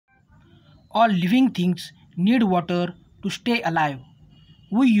All living things need water to stay alive.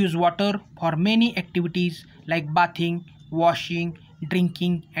 We use water for many activities like bathing, washing,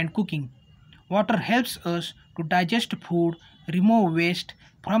 drinking, and cooking. Water helps us to digest food, remove waste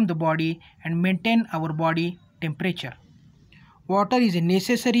from the body, and maintain our body temperature. Water is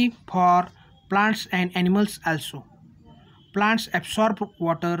necessary for plants and animals also. Plants absorb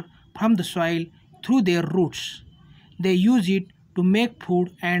water from the soil through their roots. They use it to make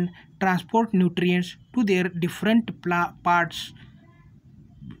food and transport nutrients to their different parts.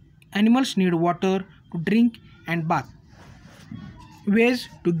 Animals need water to drink and bath. Ways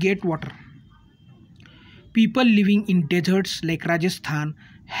to get water. People living in deserts like Rajasthan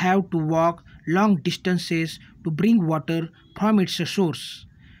have to walk long distances to bring water from its source.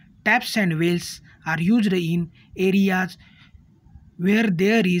 Taps and wells are used in areas where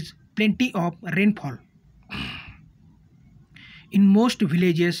there is plenty of rainfall. In most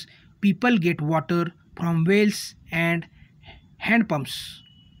villages, people get water from wells and hand pumps.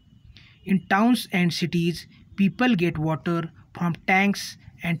 In towns and cities, people get water from tanks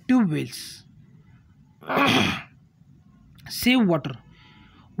and tube wells. Save water.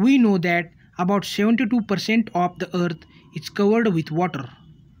 We know that about 72% of the earth is covered with water.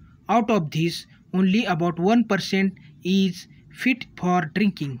 Out of this, only about 1% is fit for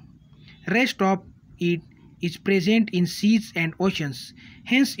drinking. Rest of it is present in seas and oceans.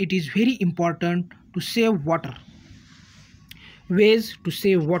 Hence, it is very important to save water. Ways to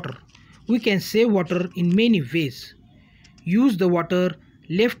save water. We can save water in many ways. Use the water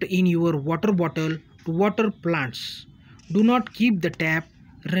left in your water bottle to water plants. Do not keep the tap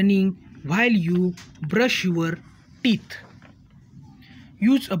running while you brush your teeth.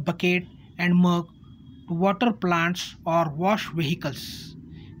 Use a bucket and mug to water plants or wash vehicles.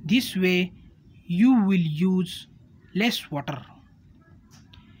 This way you will use less water.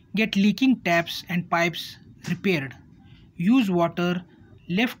 Get leaking taps and pipes repaired. Use water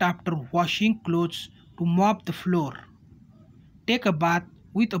left after washing clothes to mop the floor. Take a bath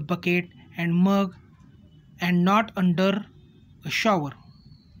with a bucket and mug and not under a shower.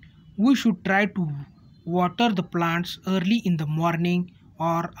 We should try to water the plants early in the morning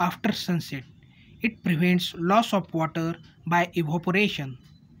or after sunset. It prevents loss of water by evaporation.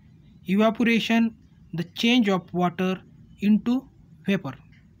 Evaporation, the change of water into vapor.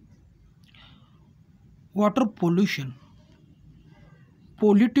 Water pollution.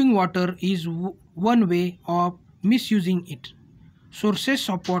 Polluting water is one way of misusing it. Sources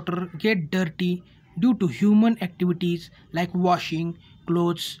of water get dirty due to human activities like washing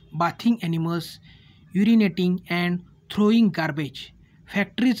clothes, bathing animals, urinating, and throwing garbage.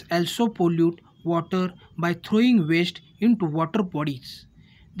 Factories also pollute water by throwing waste into water bodies.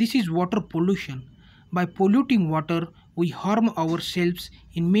 This is water pollution. By polluting water, we harm ourselves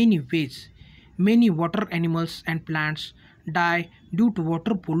in many ways. Many water animals and plants die due to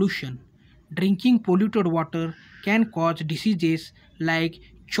water pollution. Drinking polluted water can cause diseases like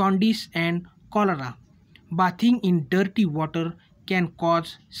jaundice and cholera. Bathing in dirty water can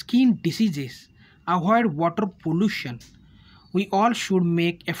cause skin diseases. Avoid water pollution. We all should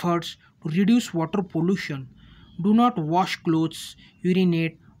make efforts to reduce water pollution. Do not wash clothes,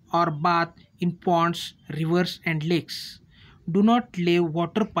 urinate, or bath in ponds, rivers, and lakes. Do not lay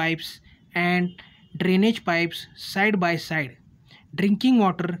water pipes and drainage pipes side by side. Drinking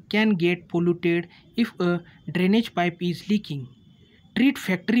water can get polluted if a drainage pipe is leaking. Treat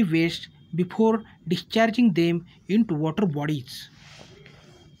factory waste before discharging them into water bodies.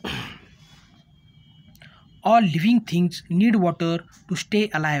 All living things need water to stay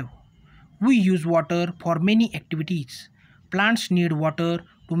alive. We use water for many activities. Plants need water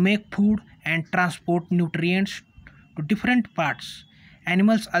to make food and transport nutrients to different parts.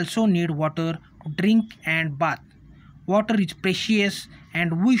 Animals also need water to drink and bath. Water is precious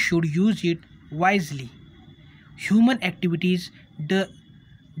and we should use it wisely. Human activities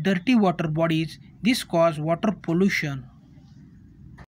dirty water bodies. This causes water pollution.